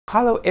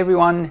Hello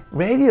everyone!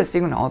 Radio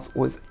signals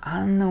with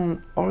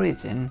unknown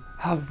origin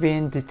have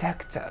been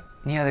detected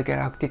near the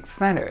galactic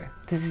center.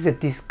 This is a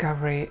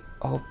discovery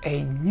of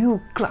a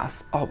new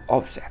class of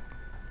object.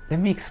 Let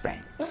me explain.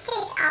 Mysteries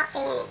of the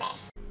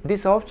universe.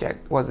 This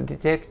object was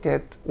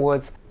detected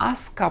with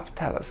ASKAP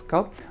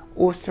telescope,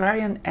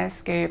 Australian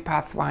ASKAP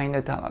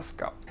Pathfinder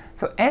telescope.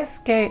 So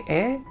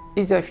ASKA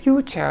is a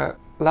future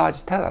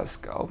large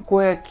telescope,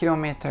 square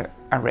kilometer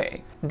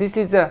array. This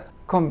is a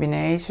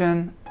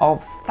combination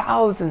of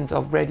thousands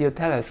of radio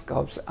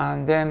telescopes,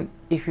 and then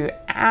if you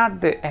add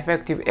the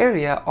effective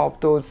area of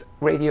those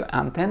radio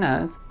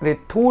antennas, the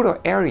total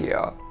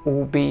area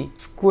will be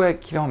square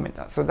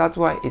kilometer. So that's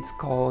why it's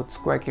called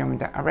square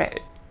kilometer array,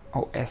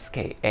 or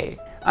SKA.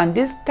 And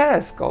this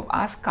telescope,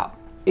 ASKAP,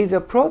 is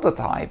a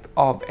prototype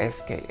of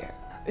SKA.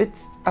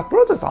 It's a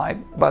prototype,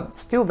 but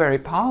still very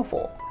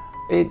powerful.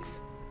 It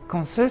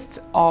consists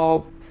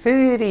of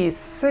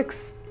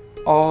 36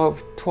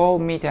 of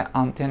 12-meter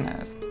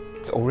antennas.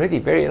 It's already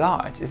very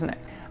large, isn't it?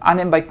 And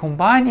then by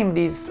combining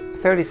these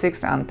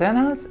 36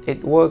 antennas,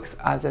 it works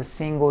as a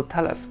single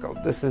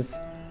telescope. This is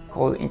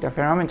called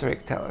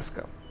interferometric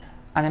telescope.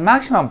 And the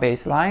maximum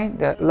baseline,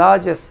 the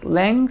largest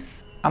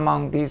length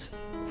among these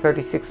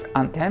 36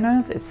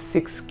 antennas is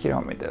 6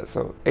 kilometers,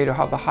 so it'll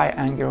have a high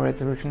angular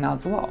resolution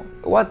as well.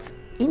 What's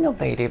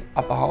innovative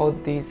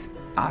about this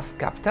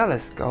ASKAP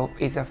telescope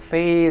is a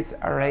phase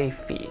array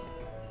feed.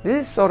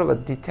 This is sort of a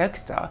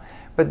detector,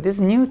 but this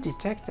new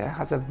detector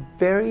has a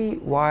very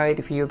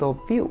wide field of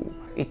view.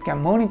 It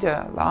can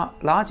monitor a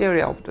large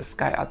area of the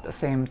sky at the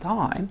same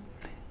time.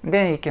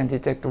 Then it can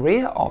detect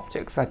rare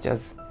objects such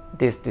as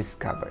this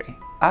discovery.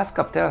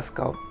 ASKAP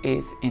telescope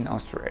is in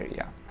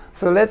Australia.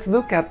 So let's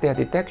look at their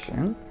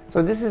detection.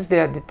 So this is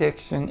their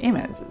detection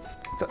images.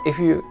 So if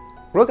you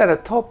look at the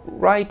top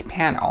right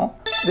panel,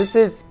 this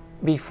is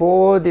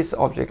before this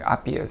object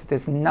appears.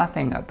 There's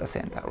nothing at the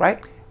center,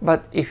 right?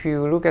 But if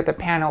you look at the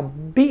panel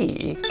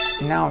B,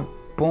 now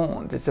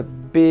boom, there's a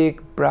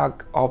big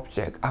black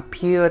object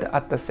appeared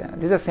at the center.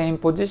 This is the same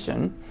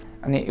position,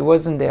 and it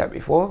wasn't there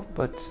before,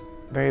 but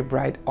very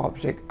bright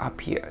object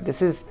appeared.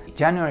 This is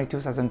January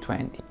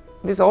 2020.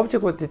 This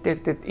object was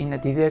detected in the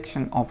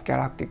direction of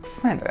galactic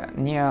center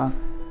near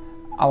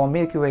our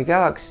Milky Way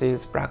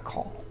galaxy's black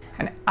hole.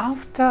 And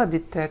after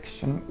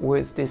detection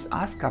with this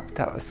ASKAP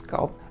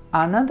telescope,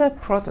 another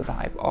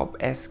prototype of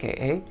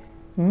SKA,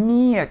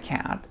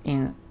 Meerkat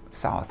in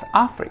South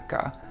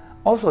Africa,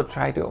 also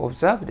tried to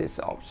observe this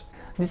object.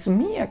 This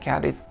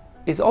Meerkat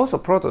is also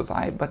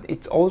prototype, but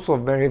it's also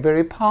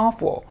very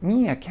powerful.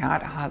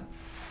 Meerkat had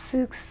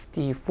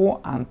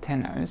 64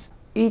 antennas.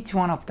 Each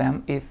one of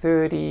them is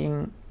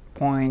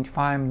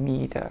 13.5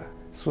 meters.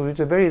 So it's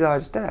a very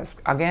large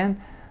telescope.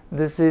 Again,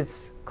 this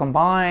is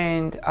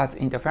combined as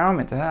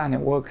interferometer and it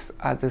works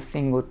as a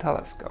single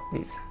telescope,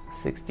 these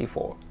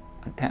 64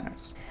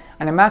 antennas.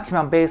 And the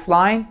maximum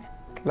baseline,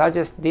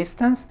 largest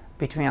distance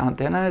between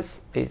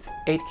antennas is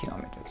 8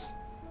 kilometers,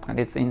 and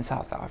it's in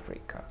South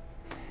Africa.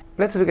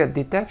 Let's look at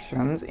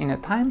detections in a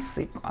time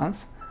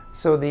sequence.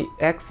 So the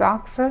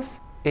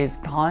x-axis is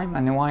time,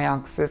 and the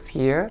y-axis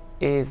here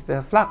is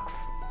the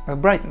flux, the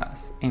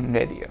brightness in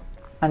radio.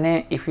 And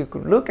then if you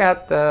could look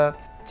at the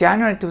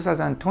January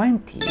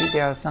 2020,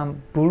 there are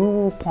some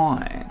blue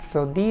points.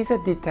 So these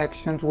are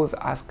detections with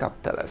ASKAP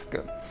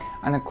telescope.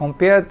 And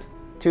compared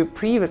to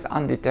previous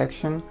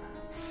undetection,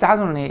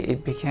 suddenly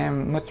it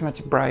became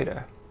much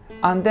brighter.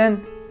 And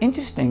then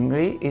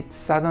interestingly, it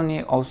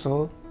suddenly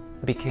also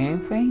became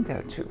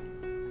fainter too.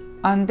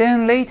 And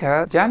then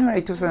later,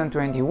 January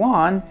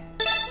 2021,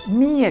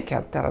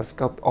 Meerkat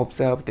telescope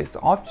observed this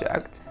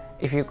object.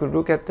 If you could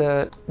look at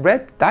the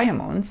red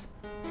diamonds,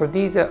 so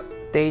these are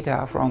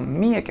data from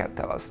Meerkat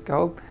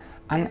telescope,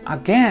 and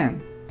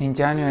again in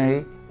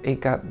January it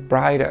got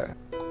brighter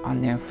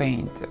and then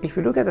faint. If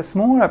you look at the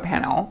smaller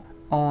panel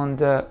on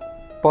the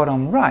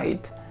bottom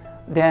right,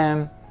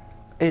 then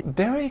it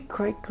very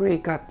quickly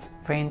got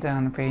fainter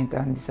and fainter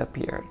and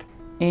disappeared.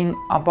 In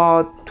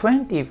about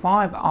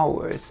 25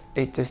 hours,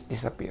 it just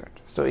disappeared.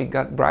 So it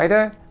got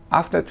brighter.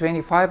 After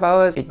 25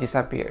 hours, it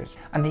disappears.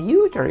 And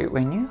usually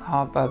when you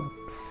have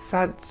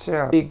such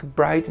a big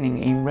brightening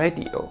in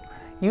radio,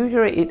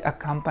 usually it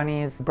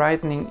accompanies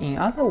brightening in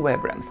other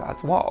wavelengths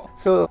as well.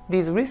 So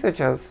these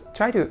researchers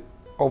try to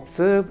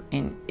observe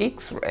in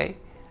X-ray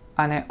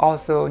and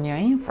also near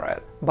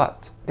infrared,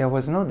 but there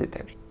was no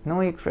detection,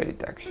 no X-ray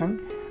detection.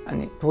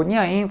 And for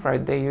near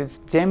infrared, they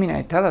used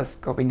Gemini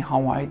telescope in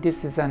Hawaii.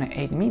 This is an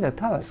 8-meter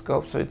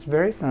telescope, so it's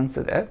very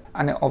sensitive,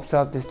 and they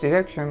observed this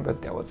direction,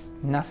 but there was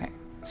nothing.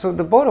 So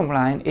the bottom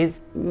line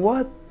is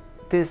what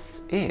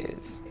this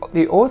is.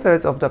 The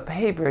authors of the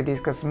paper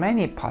discuss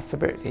many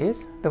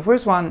possibilities. The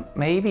first one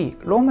may be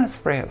low-mass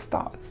flare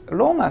stars.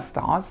 Low-mass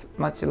stars,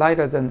 much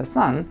lighter than the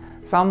sun,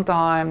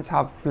 sometimes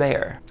have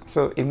flare.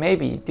 So it may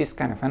be this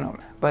kind of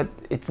phenomenon, but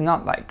it's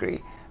not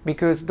likely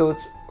because those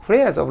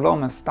flares of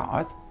low-mass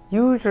stars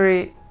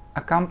usually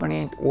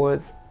accompanied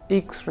with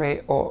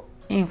X-ray or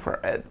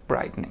infrared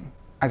brightening.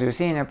 As you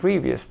see in a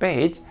previous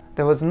page,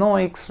 there was no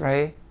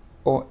X-ray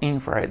or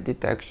infrared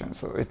detection,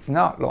 so it's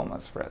not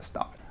Lomas spread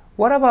star.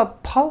 What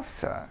about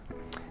pulsar?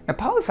 A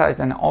pulsar is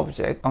an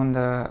object on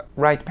the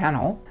right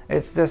panel.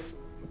 It's just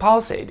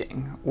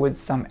pulsating with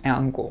some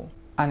angle,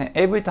 and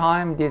every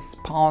time this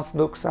pulse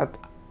looks at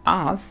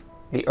us,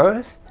 the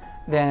Earth,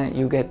 then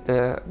you get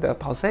the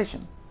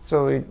pulsation.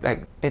 So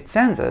it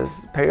sends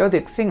us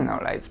periodic signal,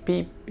 like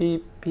beep,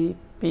 beep, beep,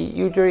 beep.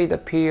 Usually the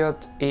period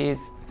is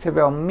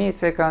several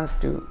milliseconds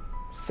to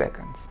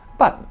seconds.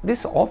 But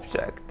this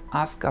object,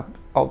 ASKAP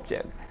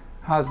object,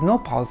 has no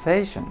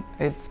pulsation.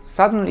 It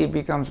suddenly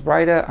becomes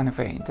brighter and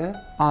fainter,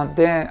 and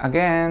then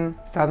again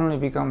suddenly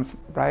becomes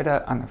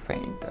brighter and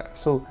fainter.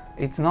 So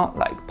it's not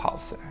like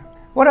pulsar.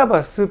 What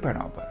about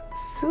supernova?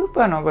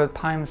 Supernova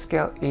time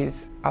scale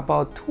is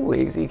about 2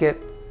 weeks. It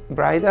gets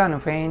brighter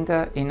and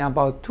fainter in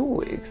about 2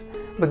 weeks.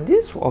 But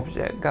this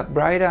object got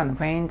brighter and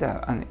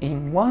fainter and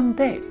in 1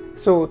 day.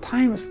 So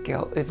time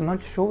scale is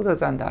much shorter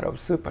than that of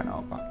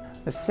supernova.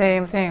 The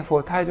same thing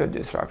for tidal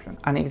disruption.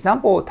 An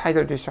example of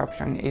tidal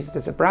disruption is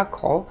there's a black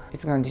hole.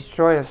 It's going to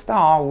destroy a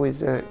star with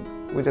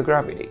the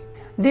gravity.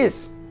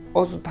 This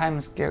also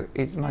time scale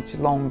is much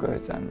longer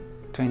than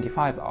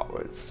 25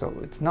 hours, so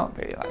it's not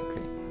very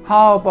likely.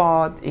 How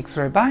about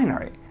X-ray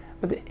binary?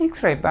 But the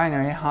X-ray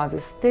binary has a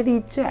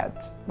steady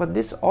jet, but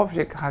this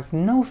object has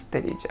no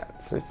steady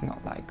jet, so it's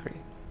not likely.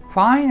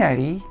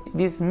 Finally,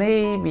 this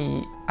may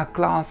be a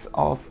class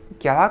of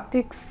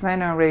galactic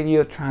center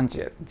radio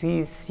transient,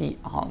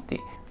 GCRT.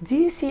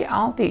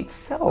 GCRT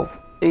itself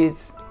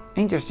is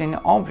an interesting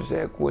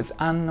object with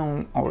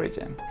unknown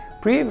origin.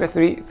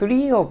 Previously,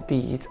 3 of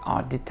these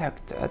are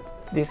detected.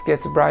 This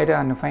gets brighter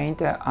and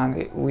fainter,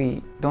 and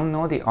we don't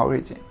know the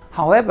origin.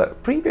 However,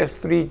 previous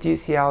 3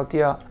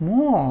 GCRT are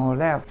more or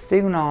less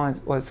signal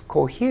was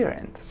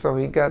coherent, so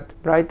we got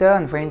brighter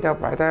and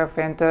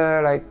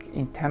fainter, like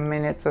in 10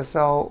 minutes or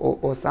so,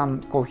 or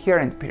some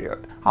coherent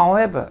period.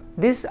 However,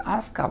 this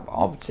ASKAP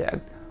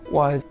object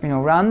was,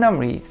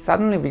 randomly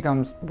suddenly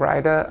becomes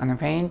brighter and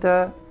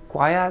fainter,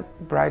 quiet,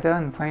 brighter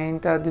and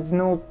fainter. There's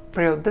no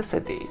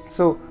periodicity,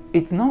 so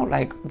it's not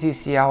like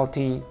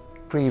GCRT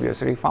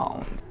previously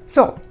found.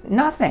 So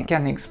nothing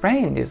can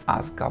explain this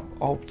ASKAP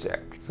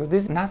object. So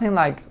this is nothing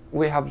like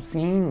we have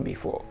seen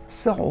before.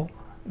 So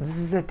this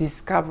is a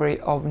discovery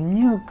of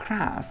new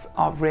class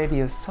of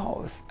radio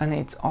source, and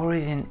its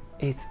origin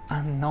is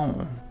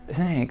unknown.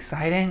 Isn't it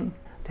exciting?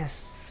 There's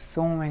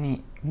so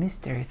many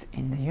mysteries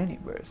in the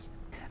universe.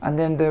 And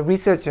then the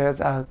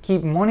researchers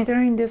keep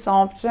monitoring this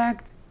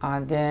object,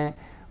 and then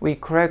we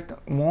collect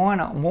more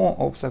and more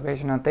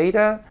observational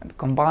data, and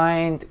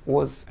combined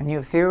with a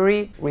new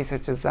theory,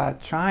 researchers are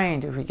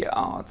trying to figure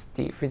out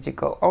the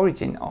physical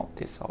origin of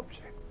this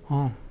object.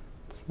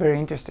 It's very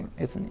interesting,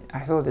 isn't it? I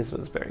thought this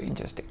was very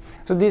interesting.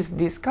 So this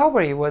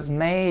discovery was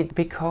made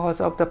because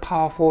of the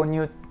powerful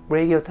new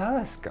radio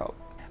telescope.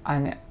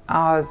 And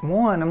as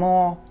more and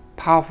more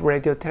powerful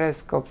radio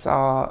telescopes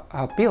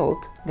are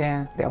built,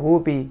 then there will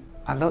be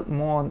a lot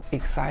more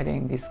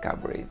exciting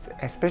discoveries,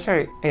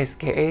 especially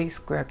ASKA,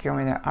 Square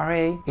Kilometer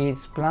Array,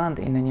 is planned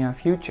in the near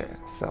future.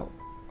 So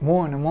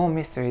more and more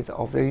mysteries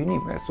of the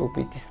universe will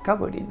be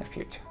discovered in the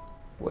future.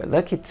 We're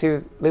lucky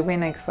to live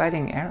in an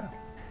exciting era.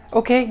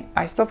 Okay,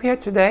 I stop here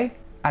today.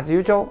 As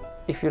usual,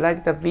 if you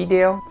like the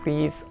video,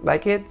 please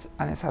like it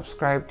and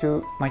subscribe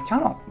to my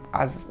channel.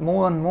 As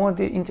more and more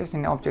the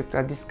interesting objects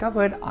are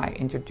discovered, I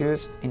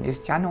introduced in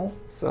this channel,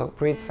 so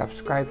please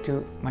subscribe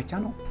to my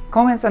channel.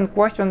 Comments and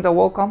questions are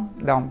welcome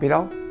down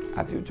below,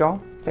 as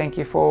usual. Thank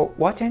you for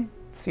watching.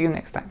 See you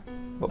next time.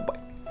 Bye-bye.